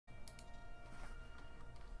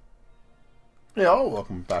Hey all,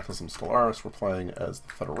 welcome back to some Stellaris. We're playing as the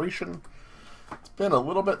Federation. It's been a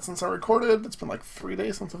little bit since I recorded. It's been like 3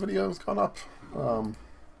 days since the video's gone up.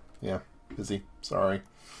 Yeah, busy. Sorry.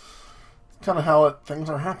 It's kind of how things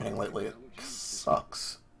are happening lately. It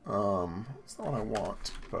sucks. It's not what I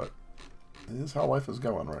want, but it is how life is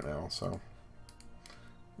going right now, so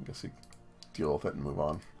I guess you deal with it and move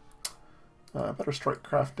on. Better strike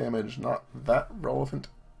craft damage, not that relevant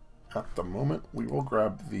at the moment. We will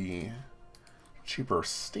grab the cheaper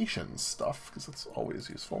station stuff, because that's always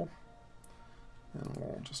useful. And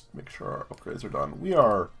we'll just make sure our upgrades are done. We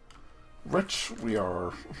are rich. We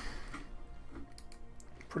are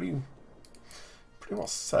pretty well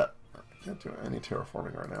set. I can't do any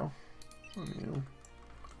terraforming right now. You.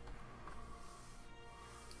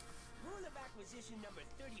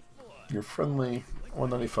 You're friendly.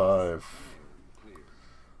 195.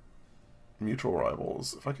 Mutual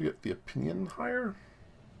rivals. If I could get the opinion higher.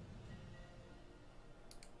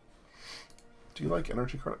 Do you like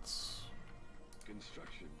energy credits?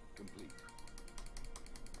 Construction complete.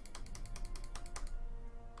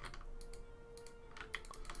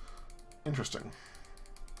 Interesting.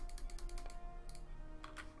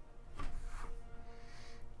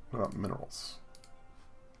 What about minerals?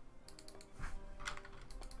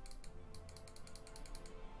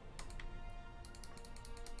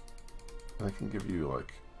 I can give you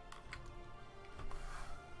like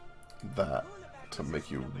that to make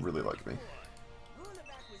you really like me.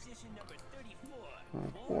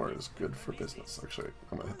 War is good for business. Actually,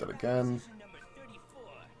 I'm going to hit that again.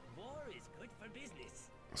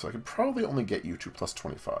 So I could probably only get you to plus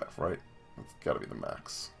 25, right? That's got to be the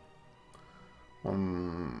max.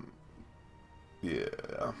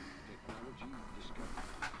 Yeah.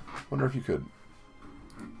 Wonder if you could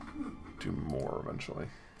do more eventually.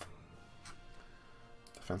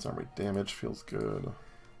 Defense armory damage feels good.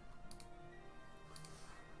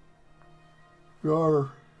 We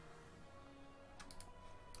are...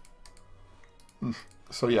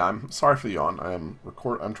 So yeah, I'm sorry for the yawn. I'm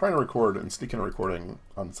trying to record and sneak in a recording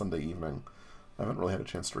on Sunday evening. I haven't really had a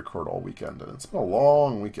chance to record all weekend, and it's been a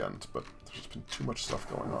long weekend, but there's been too much stuff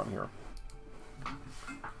going on here.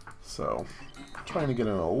 So, trying to get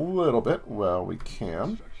in a little bit while we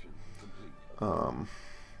can. Okay.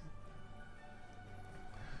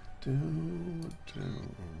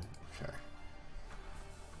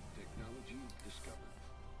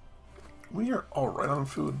 We are alright on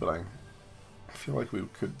food, but I feel like we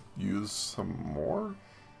could use some more.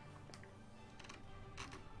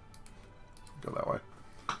 Go that way.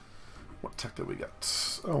 What tech did we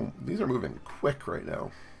get? Oh, these are moving quick right now.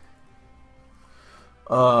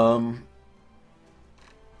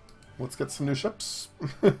 Let's get some new ships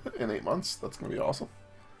in 8 months. That's going to be awesome.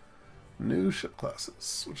 New ship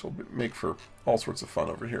classes, which will make for all sorts of fun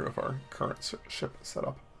over here with our current ship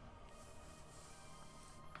setup.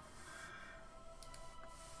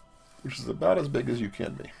 Which is about as big as you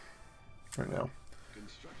can be right now.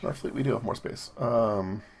 In our fleet, we do have more space.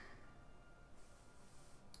 We'll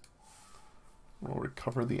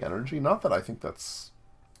recover the energy. Not that I think that's...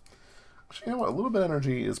 Actually, you know what? A little bit of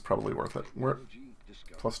energy is probably worth it. We're at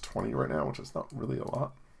plus 20 right now, which is not really a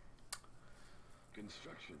lot.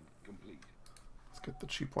 Construction complete. Let's get the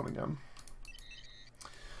cheap one again.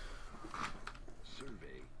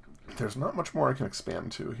 There's not much more I can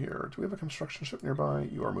expand to here. Do we have a construction ship nearby?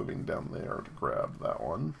 You are moving down there to grab that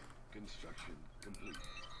one. Construction complete.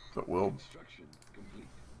 But we'll... Construction complete.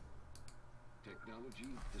 Technology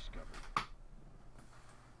discovered.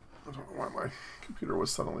 I don't know why my computer was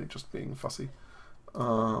suddenly just being fussy.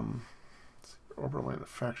 Orbital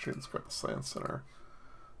manufacturing. Let's grab the science center.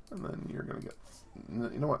 And then you're going to get...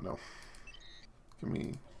 You know what? No. Give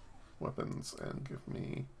me weapons and give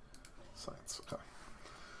me science. Okay.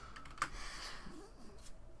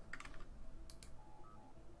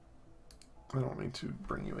 I don't need to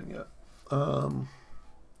bring you in yet.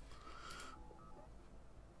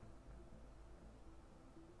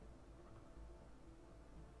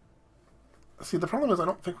 See, the problem is I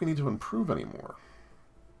don't think we need to improve anymore.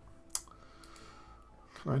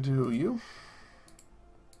 Can I do you?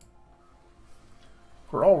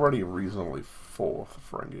 We're already reasonably full with the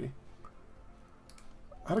Ferengi.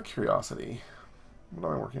 Out of curiosity, what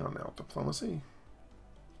am I working on now? Diplomacy?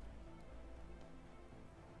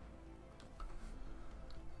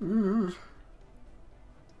 Let's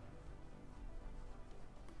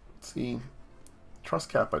see, trust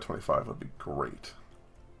cap by 25 would be great.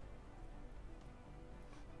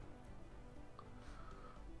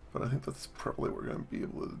 But I think that's probably what we're going to be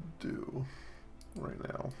able to do right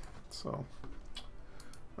now. So,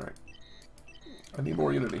 alright. I need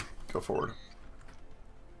more unity. Go forward.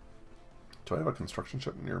 Do I have a construction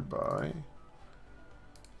ship nearby?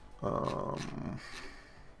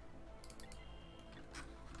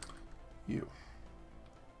 You.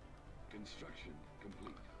 Construction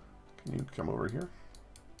complete. Can you come over here?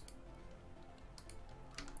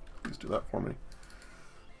 Please do that for me.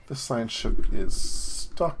 This science ship is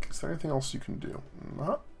stuck. Is there anything else you can do?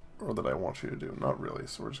 Not, or that I want you to do? Not really,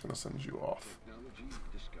 so we're just going to send you off. Technology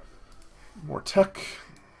discovered. More tech.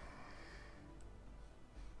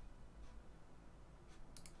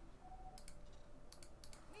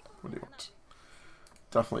 What do you want?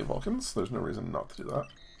 Definitely Vulcans. There's no reason not to do that.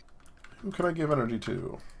 Who can I give energy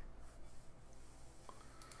to?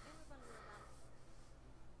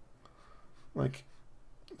 Like,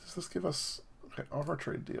 does this give us... Okay, off our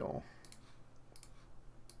trade deal.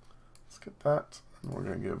 Let's get that. And we're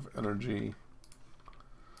going to give energy...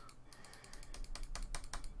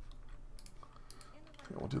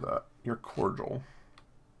 Okay, we'll do that. You're cordial.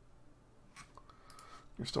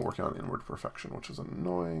 You're still working on inward perfection, which is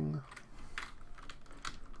annoying.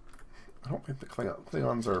 I don't think the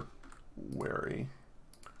Klingons are wary.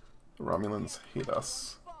 The Romulans hate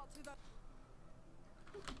us.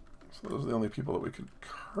 So those are the only people that we could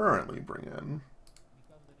currently bring in.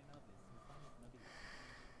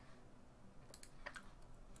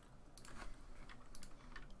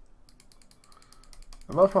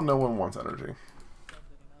 I love how no one wants energy.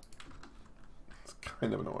 It's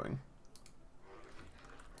kind of annoying.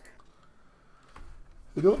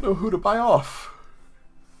 They don't know who to buy off.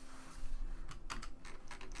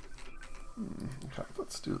 Okay,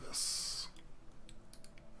 let's do this.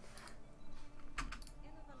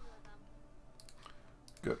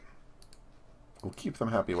 Good. We'll keep them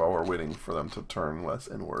happy while we're waiting for them to turn less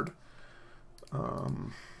inward.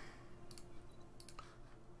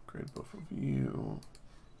 Grade both of you.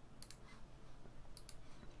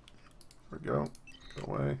 There we go.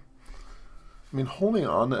 Go away. I mean, holding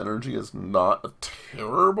on to energy is not a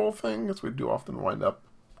terrible thing, as we do often wind up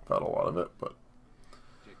without a lot of it, but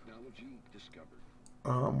Technology discovered.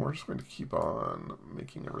 we're just going to keep on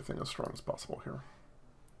making everything as strong as possible here.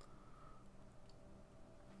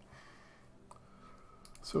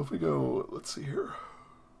 So if we go, let's see here.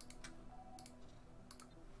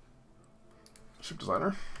 Ship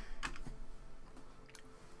designer.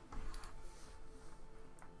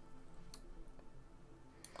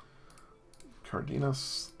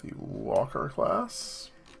 Cardenas, the Walker class,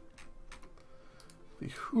 the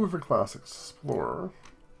Hoover class Explorer,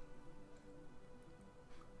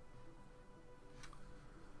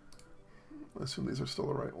 I assume these are still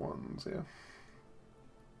the right ones, yeah.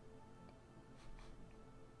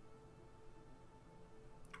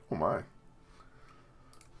 Oh my. I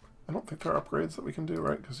don't think there are upgrades that we can do,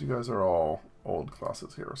 right? Because you guys are all old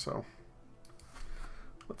classes here, so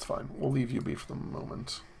that's fine. We'll leave you be for the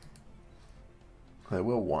moment. I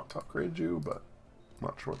will want to upgrade you, but I'm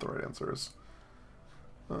not sure what the right answer is.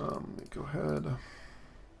 Go ahead.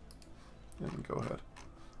 And go ahead.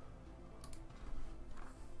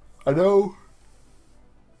 I know...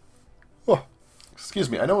 Oh, excuse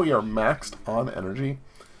me. I know we are maxed on energy,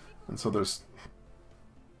 and so there's...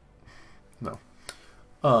 No.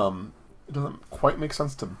 It doesn't quite make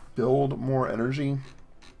sense to build more energy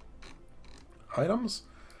items.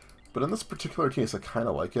 But in this particular case, I kind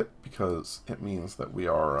of like it because it means that we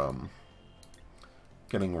are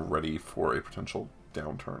getting ready for a potential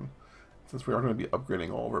downturn. Since we are going to be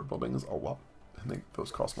upgrading all of our buildings a lot, and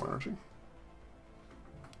those cost more energy.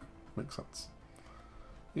 Makes sense.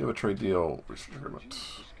 You have a trade deal, research agreement.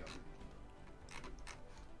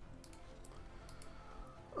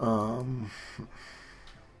 We'll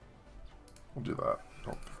do that. I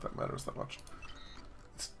don't think that matters that much.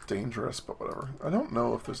 It's dangerous, but whatever. I don't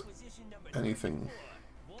know if there's anything.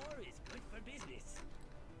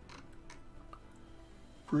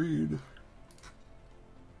 Breed.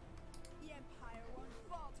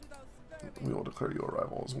 We will declare you a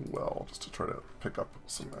rival as well, just to try to pick up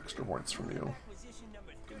some extra points from you.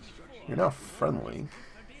 You're now friendly.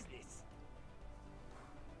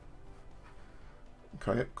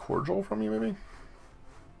 Can I get cordial from you, maybe?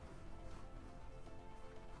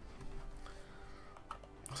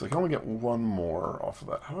 So I can only get one more off of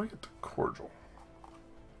that. How do I get to cordial?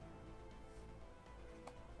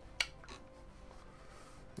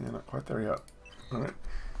 Yeah, not quite there yet. Alright.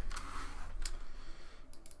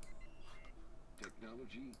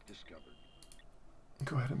 Technology discovered.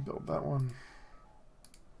 Go ahead and build that one.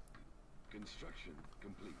 Construction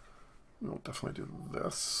complete. We'll definitely do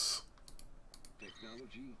this.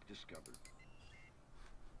 Technology discovered.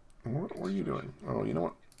 What were you doing? Oh, you know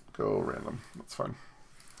what? Go random. That's fine.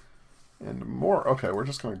 And more. Okay, we're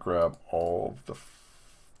just going to grab all of the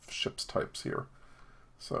ships types here.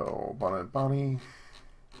 So Bonnet and Bonnie.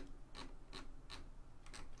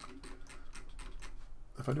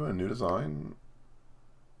 If I do a new design,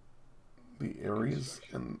 the Ares,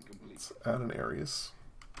 and let's add an Ares.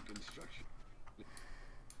 Construction.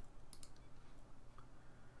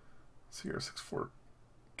 See here, 6-4.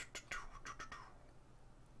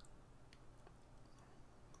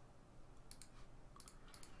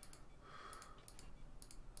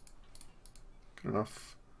 Good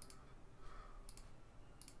enough.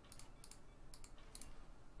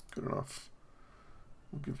 Good enough.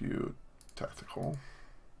 We'll give you tactical.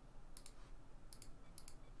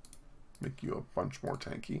 Make you a bunch more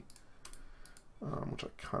tanky, which I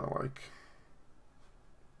kind of like.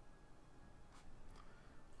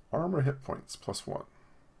 Armor hit points +1.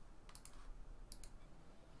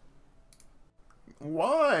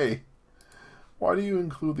 Why? Why do you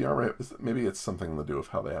include the armor hit? Maybe it's something to do with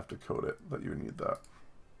how they have to code it that you need that.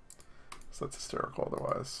 So that's hysterical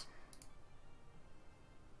otherwise.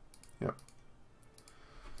 Yep.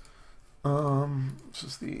 This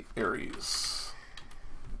is the Ares.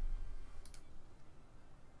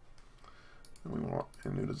 And we want a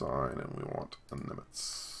new design, and we want a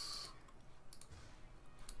Nimitz.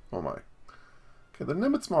 Oh my. Okay, the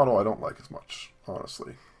Nimitz model I don't like as much,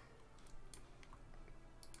 honestly.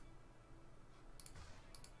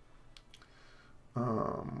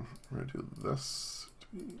 We're going to do this to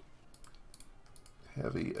be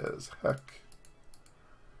heavy as heck.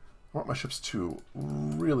 I want my ships to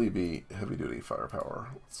really be heavy-duty firepower.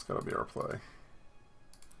 It's got to be our play.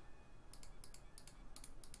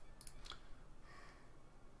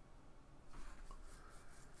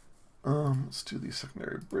 Let's do the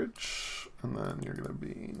secondary bridge, and then you're going to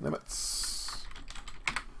be Nimitz.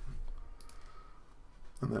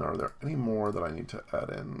 And then are there any more that I need to add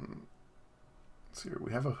in? Let's see here.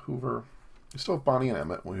 We have a Hoover. We still have Bonnie and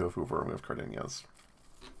Emmett. We have Hoover, and we have Cardenas.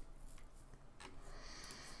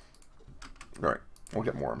 Alright, we'll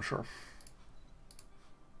get more, I'm sure.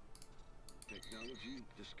 Technology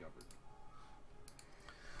discovered.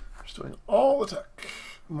 Just doing all the tech.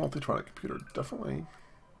 Multitronic computer, definitely.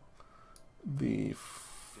 The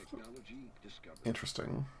Technology discovered.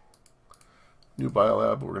 interesting. New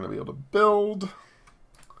biolab we're going to be able to build.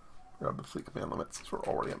 Grab the fleet command limit since we're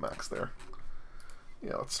already at max there.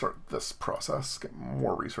 Yeah, let's start this process, get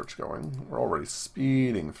more research going. We're already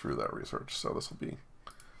speeding through that research, so this will be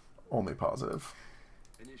only positive.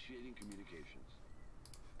 Initiating communications.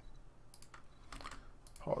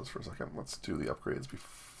 Pause for a second. Let's do the upgrades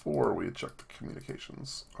before we check the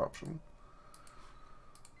communications option.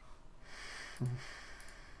 Oh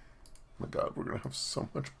my god, we're going to have so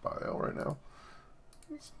much bio right now.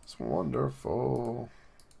 This is wonderful.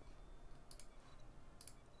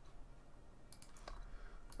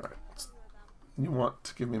 Alright. You want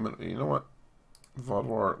to give me a minute. You know what?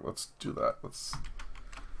 Vaudouar, let's do that. Let's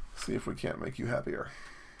see if we can't make you happier.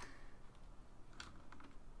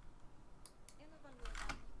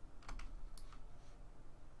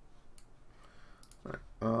 Alright.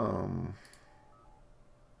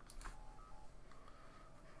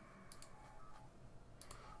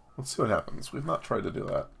 Let's see what happens. We've not tried to do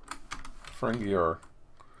that. Ferengi are...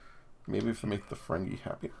 Maybe if they make the Ferengi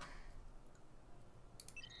happier.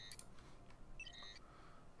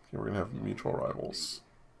 Okay, we're going to have mutual rivals.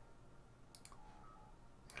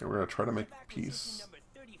 Okay, we're going to try to make peace.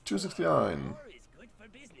 269.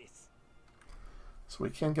 So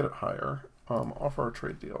we can get it higher. Offer a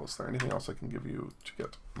trade deal. Is there anything else I can give you to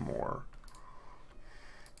get more?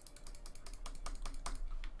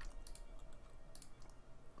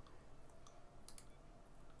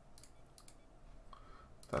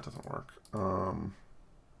 That doesn't work.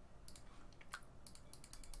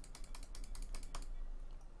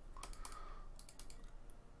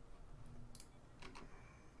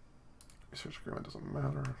 Research agreement doesn't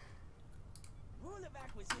matter. Rule of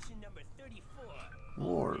acquisition number 34.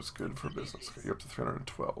 War is good for business. Okay, you're up to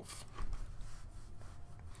 312.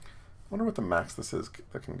 I wonder what the max this is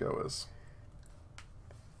that can go is.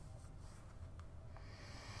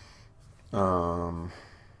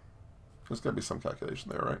 There's got to be some calculation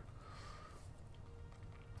there, right?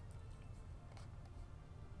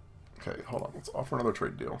 Okay, hold on. Let's offer another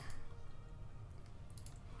trade deal.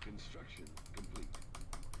 Construction complete.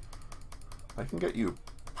 I can get you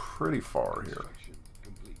pretty far here. Construction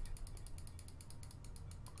complete.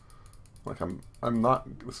 Like I'm not.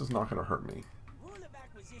 This is not going to hurt me. Rule of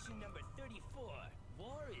acquisition number 34.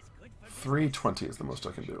 War is good for 320 is the most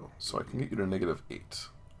I can do, so I can get you to -8.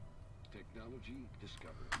 Technology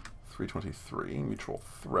discovered. 323 mutual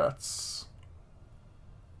threats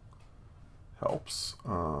helps.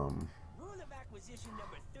 Rule of acquisition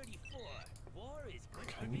number 34. War is good for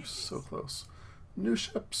Okay, you're business. so close. New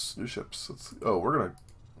ships, new ships. Oh, we're gonna.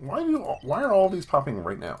 Why are all these popping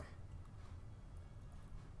right now?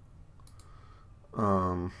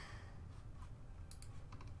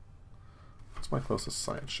 What's my closest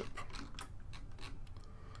science ship?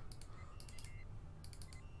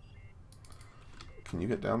 Can you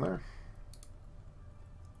get down there?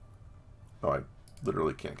 Oh, I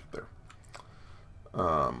literally can't get there.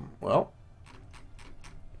 Well,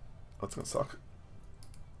 that's gonna suck.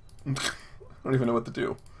 I don't even know what to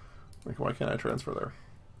do. Like, why can't I transfer there?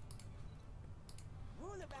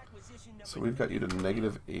 Rule of acquisition number So we've got you to -8. War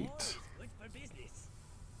is good for business.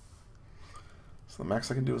 So the max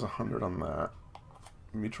I can do is 100 on that.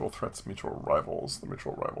 Mutual threats, mutual rivals. The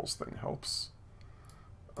mutual rivals thing helps.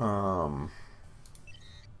 I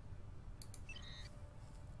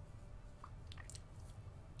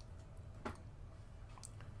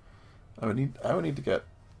would need to get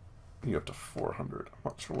you up to 400. I'm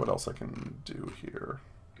not sure what else I can do here.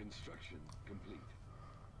 Construction complete.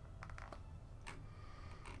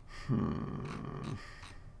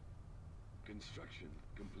 Construction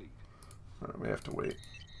complete. Alright, we have to wait.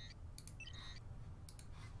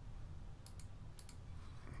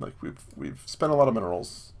 Like we've spent a lot of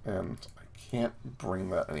minerals, and I can't bring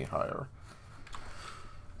that any higher.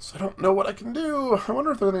 So I don't know what I can do. I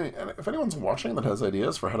wonder if anyone's watching that has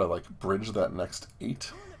ideas for how to like bridge that next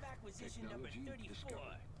 8. Rule of acquisition number 34.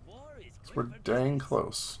 War is So good we're for dang business.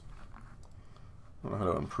 close. I don't know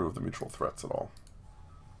how to improve the mutual threats at all.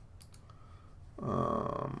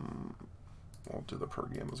 I'll do the per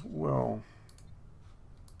game as well.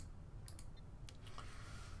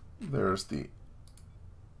 There's the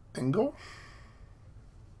Engel,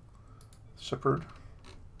 Shepherd,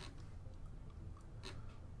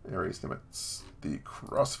 Ares Nimitz, the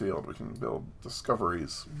Crossfield. We can build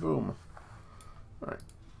discoveries. Boom. Alright.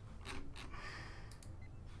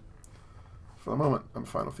 For the moment, I'm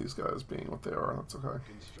fine with these guys being what they are. That's okay.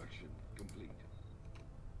 Construction complete.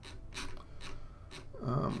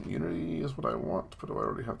 Unity is what I want, but do I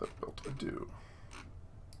already have that built? I do.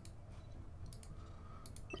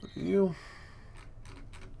 Look at you.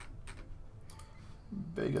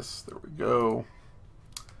 Vegas, there we go.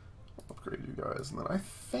 I'll upgrade you guys, and then I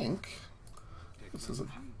think this is a...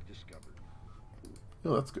 Technology discovered.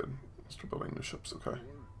 Oh, that's good. Start building new ships, okay. War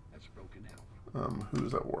has broken out.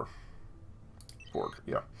 Who's at war? Borg,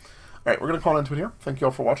 yeah. Alright, we're going to call an end to it here. Thank you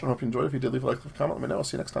all for watching. I hope you enjoyed. If you did, leave a like, leave a comment, let me know. I'll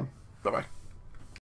see you next time. Bye-bye.